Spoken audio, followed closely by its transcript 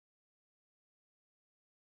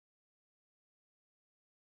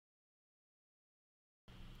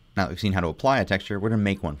Now that we've seen how to apply a texture, we're going to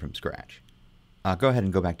make one from scratch. Go ahead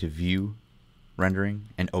and go back to View, Rendering,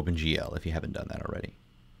 and OpenGL if you haven't done that already.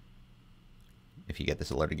 If you get this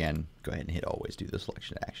alert again, go ahead and hit Always Do the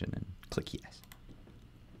selection action and click Yes.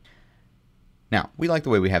 Now, we like the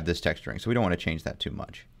way we have this texturing, so we don't want to change that too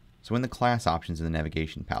much. So in the class options in the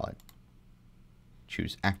navigation palette,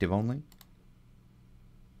 choose Active Only,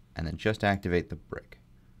 and then just activate the brick.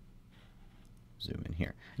 Zoom in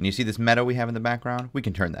here. And you see this meadow we have in the background? We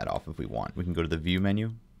can turn that off if we want. We can go to the View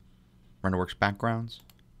menu, Renderworks Backgrounds,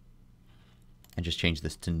 and just change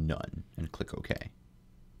this to None, and click OK.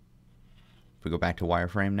 If we go back to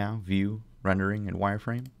Wireframe now, View, Rendering, and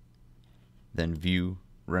Wireframe, then View,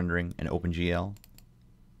 Rendering, and OpenGL,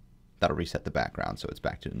 that'll reset the background so it's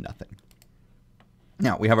back to nothing.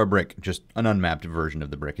 Now, we have our brick, just an unmapped version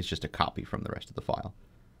of the brick. It's just a copy from the rest of the file.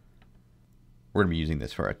 We're going to be using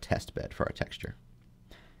this for our test bed for our texture.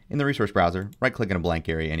 In the resource browser, right-click in a blank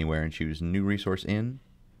area anywhere and choose New Resource In,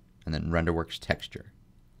 and then Renderworks Texture.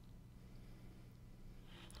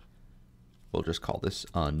 We'll just call this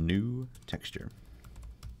a new texture.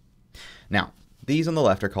 Now, these on the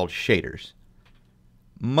left are called shaders.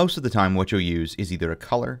 Most of the time what you'll use is either a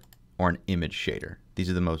color or an image shader. These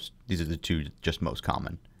are the two just most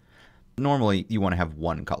common. Normally you want to have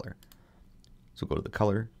one color. So go to the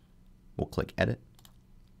color, we'll click Edit,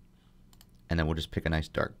 and then we'll just pick a nice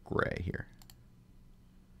dark gray here.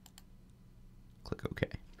 Click OK.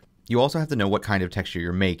 You also have to know what kind of texture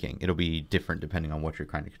you're making. It'll be different depending on what you're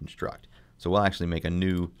trying to construct. So we'll actually make a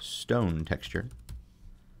new stone texture.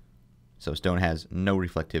 So stone has no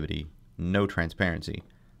reflectivity, no transparency,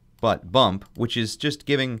 but bump, which is just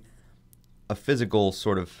giving a physical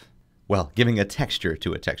sort of, well, giving a texture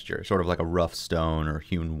to a texture, sort of like a rough stone or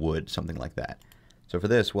hewn wood, something like that. So for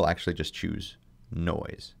this, we'll actually just choose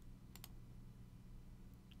noise.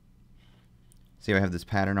 See how I have this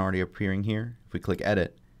pattern already appearing here? If we click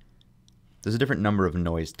Edit, there's a different number of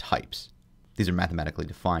noise types. These are mathematically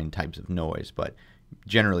defined types of noise, but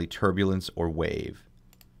generally turbulence or wave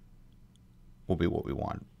will be what we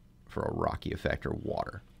want for a rocky effect or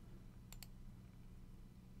water.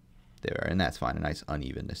 There, and that's fine, a nice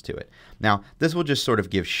unevenness to it. Now, this will just sort of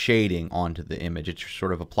give shading onto the image. It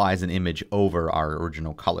sort of applies an image over our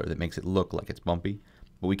original color that makes it look like it's bumpy.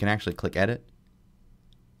 But we can actually click Edit.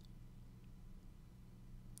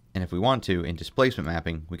 And if we want to, in displacement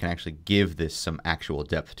mapping, we can actually give this some actual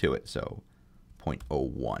depth to it. So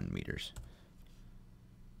 0.01 meters.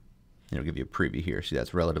 It'll give you a preview here. See,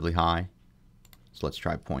 that's relatively high. So let's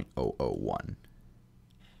try 0.001.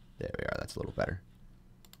 There we are. That's a little better.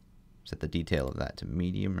 Set the detail of that to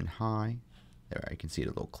medium and high. There, you can see it a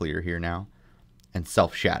little clearer here now. And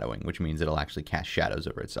self-shadowing, which means it'll actually cast shadows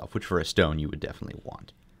over itself, which for a stone you would definitely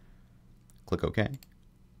want. Click OK. And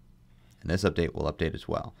this update will update as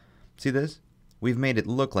well. See this? We've made it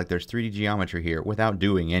look like there's 3D geometry here without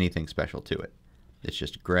doing anything special to it. It's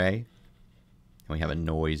just gray, and we have a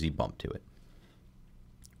noisy bump to it.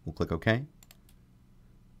 We'll click OK.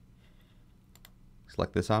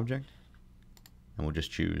 Select this object, and we'll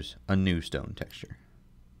just choose a new stone texture.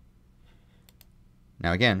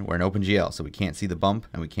 Now again, we're in OpenGL, so we can't see the bump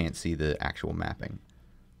and we can't see the actual mapping.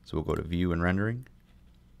 So we'll go to View and Rendering.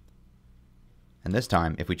 And this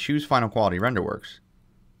time, if we choose Final Quality Renderworks,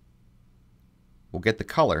 we'll get the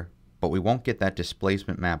color, but we won't get that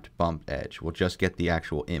displacement mapped bump edge. We'll just get the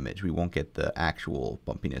actual image. We won't get the actual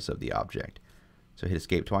bumpiness of the object. So hit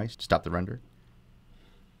Escape twice to stop the render.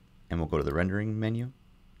 And we'll go to the Rendering menu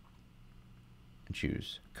and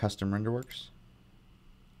choose Custom Renderworks.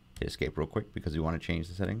 Hit Escape real quick because we want to change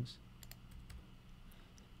the settings.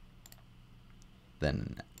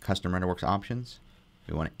 Then Custom Renderworks Options.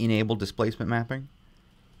 We want to enable displacement mapping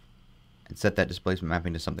and set that displacement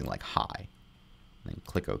mapping to something like high. And then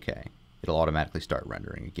click OK. It'll automatically start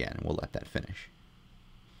rendering again, and we'll let that finish.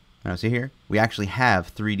 Now see here, we actually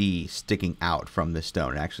have 3D sticking out from this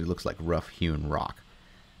stone. It actually looks like rough hewn rock.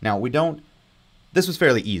 Now this was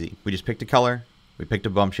fairly easy. We just picked a color, we picked a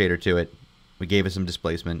bump shader to it, we gave it some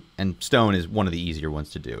displacement, and stone is one of the easier ones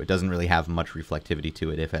to do. It doesn't really have much reflectivity to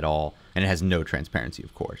it, if at all, and it has no transparency,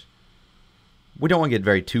 of course. We don't want to get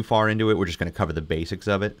very too far into it. We're just going to cover the basics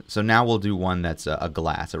of it. So now we'll do one that's a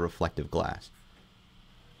glass, a reflective glass.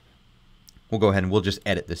 We'll go ahead and we'll just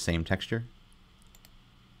edit this same texture.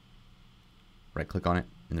 Right-click on it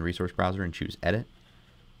in the resource browser and choose Edit.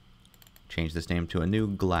 Change this name to a new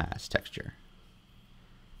glass texture.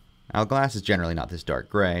 Now, glass is generally not this dark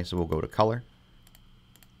gray, so we'll go to Color.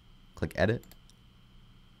 Click Edit.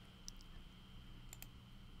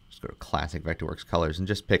 Just go to Classic Vectorworks Colors and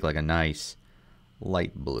just pick like a nice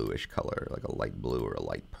light bluish color, like a light blue or a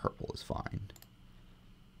light purple is fine.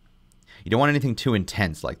 You don't want anything too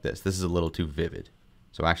intense like this. This is a little too vivid.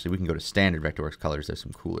 So actually we can go to standard Vectorworks colors. There's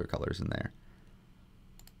some cooler colors in there.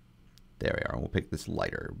 There we are. We'll pick this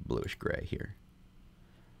lighter bluish gray here.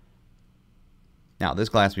 Now this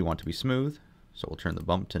glass we want to be smooth, so we'll turn the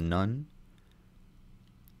bump to none.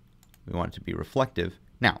 We want it to be reflective.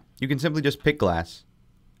 Now, you can simply just pick glass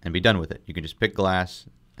and be done with it. You can just pick glass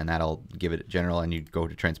and that'll give it general, and you go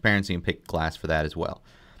to transparency and pick glass for that as well.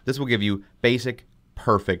 This will give you basic,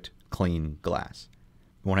 perfect, clean glass.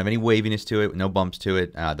 You won't have any waviness to it, no bumps to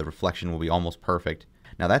it. The reflection will be almost perfect.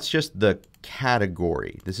 Now that's just the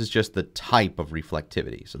category. This is just the type of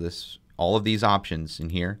reflectivity. So this, all of these options in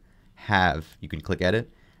here have, you can click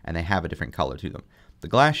edit, and they have a different color to them. The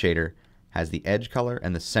glass shader has the edge color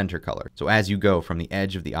and the center color. So as you go from the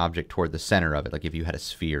edge of the object toward the center of it, like if you had a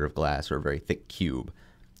sphere of glass or a very thick cube,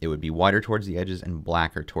 it would be whiter towards the edges and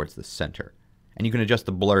blacker towards the center. And you can adjust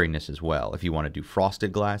the blurriness as well. If you want to do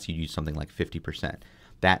frosted glass, you use something like 50%.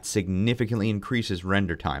 That significantly increases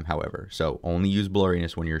render time, however. So only use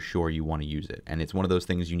blurriness when you're sure you want to use it. And it's one of those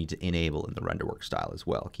things you need to enable in the RenderWorks style as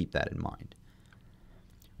well. Keep that in mind.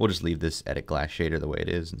 We'll just leave this edit glass shader the way it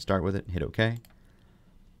is and start with it. Hit OK.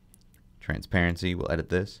 Transparency, we'll edit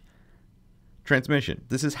this. Transmission.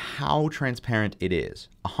 This is how transparent it is.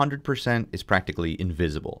 100% is practically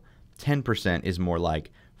invisible. 10% is more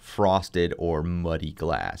like frosted or muddy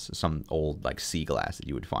glass, some old like sea glass that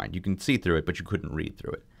you would find. You can see through it, but you couldn't read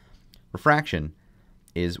through it. Refraction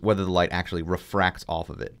is whether the light actually refracts off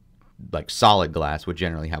of it. Like solid glass would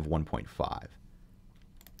generally have 1.5.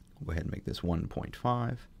 We'll go ahead and make this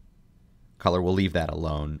 1.5. Color, we'll leave that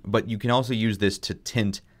alone. But you can also use this to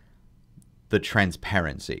tint the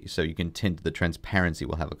transparency. So you can tint the transparency,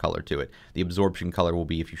 will have a color to it. The absorption color will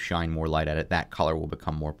be if you shine more light at it, that color will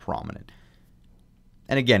become more prominent.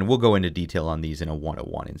 And again, we'll go into detail on these in a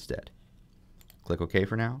 101 instead. Click OK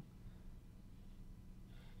for now.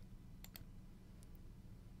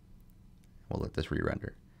 We'll let this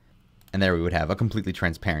re-render. And there we would have a completely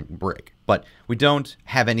transparent brick. But we don't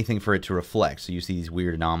have anything for it to reflect. So you see these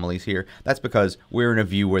weird anomalies here. That's because we're in a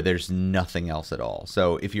view where there's nothing else at all.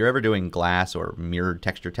 So if you're ever doing glass or mirrored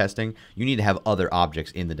texture testing, you need to have other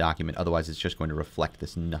objects in the document. Otherwise, it's just going to reflect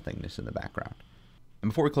this nothingness in the background.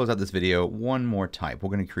 And before we close out this video, one more type. We're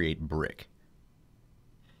going to create brick.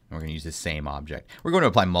 And we're going to use the same object. We're going to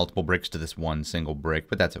apply multiple bricks to this one single brick,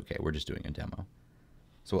 but that's okay. We're just doing a demo.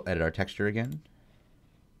 So we'll edit our texture again.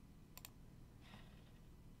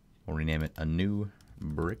 We'll rename it a new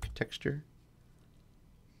brick texture.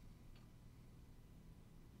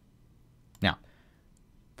 Now,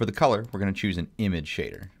 for the color, we're going to choose an image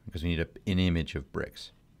shader because we need an image of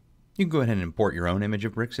bricks. You can go ahead and import your own image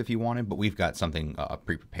of bricks if you wanted, but we've got something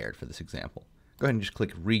pre-prepared for this example. Go ahead and just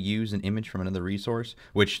click reuse an image from another resource,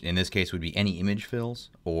 which in this case would be any image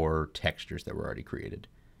fills or textures that were already created.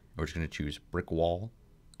 We're just going to choose brick wall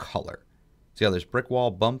color. See how there's brick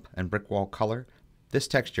wall bump and brick wall color? This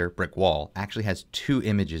texture, brick wall, actually has two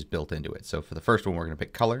images built into it. So for the first one, we're going to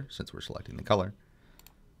pick color, since we're selecting the color.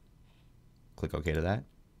 Click OK to that.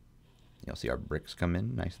 You'll see our bricks come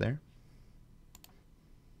in nice there.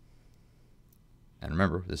 And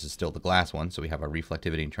remember, this is still the glass one, so we have our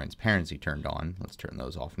reflectivity and transparency turned on. Let's turn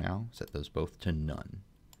those off now. Set those both to none.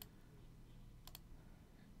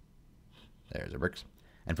 There's our bricks.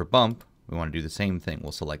 And for bump, we want to do the same thing.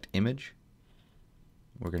 We'll select image.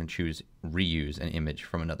 We're going to choose reuse an image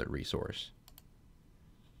from another resource.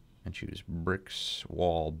 And choose bricks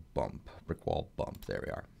wall bump. Brick wall bump. There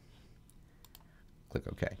we are. Click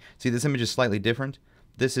OK. See, this image is slightly different.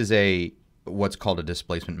 This is what's called a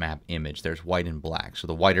displacement map image. There's white and black. So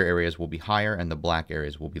the whiter areas will be higher and the black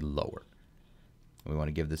areas will be lower. We want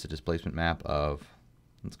to give this a displacement map of,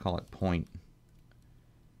 let's call it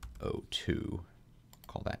 0.02.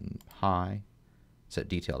 Call that high. Set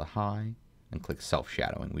detail to high. And click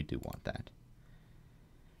self-shadowing. We do want that.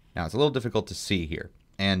 Now, it's a little difficult to see here.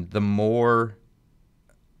 And the more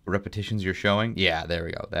repetitions you're showing, yeah, there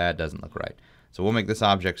we go. That doesn't look right. So we'll make this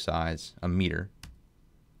object size a meter.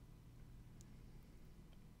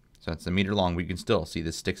 So it's a meter long. We can still see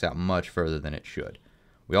this sticks out much further than it should.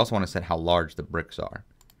 We also want to set how large the bricks are.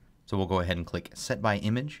 So we'll go ahead and click Set by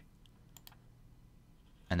Image.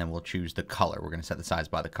 And then we'll choose the color. We're going to set the size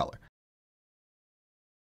by the color.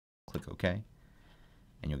 Click OK,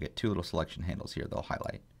 and you'll get two little selection handles here they'll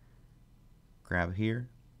highlight. Grab here,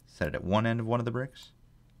 set it at one end of one of the bricks,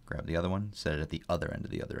 grab the other one, set it at the other end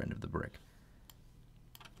of the brick.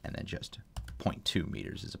 And then just 0.2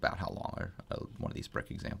 meters is about how long one of these brick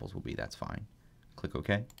examples will be. That's fine. Click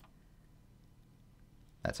OK.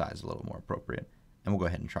 That size is a little more appropriate. And we'll go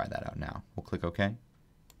ahead and try that out now. We'll click OK.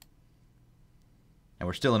 And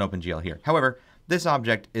we're still in OpenGL here. However, this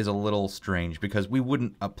object is a little strange because we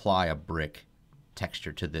wouldn't apply a brick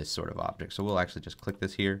texture to this sort of object. So we'll actually just click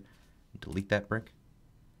this here and delete that brick.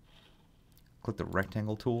 Click the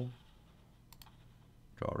rectangle tool.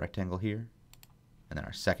 Draw a rectangle here. And then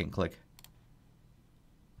our second click,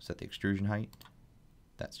 set the extrusion height.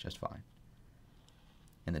 That's just fine.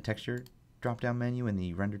 In the texture drop-down menu in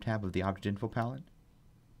the render tab of the object info palette,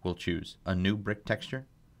 we'll choose a new brick texture.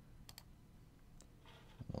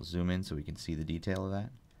 We'll zoom in so we can see the detail of that.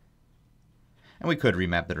 And we could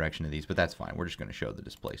remap the direction of these, but that's fine. We're just going to show the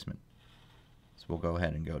displacement. So we'll go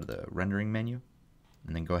ahead and go to the rendering menu,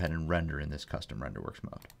 and then go ahead and render in this custom RenderWorks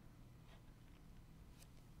mode.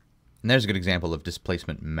 And there's a good example of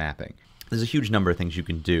displacement mapping. There's a huge number of things you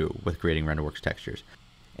can do with creating RenderWorks textures.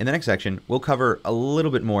 In the next section, we'll cover a little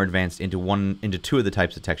bit more advanced into two of the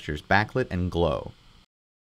types of textures, backlit and glow.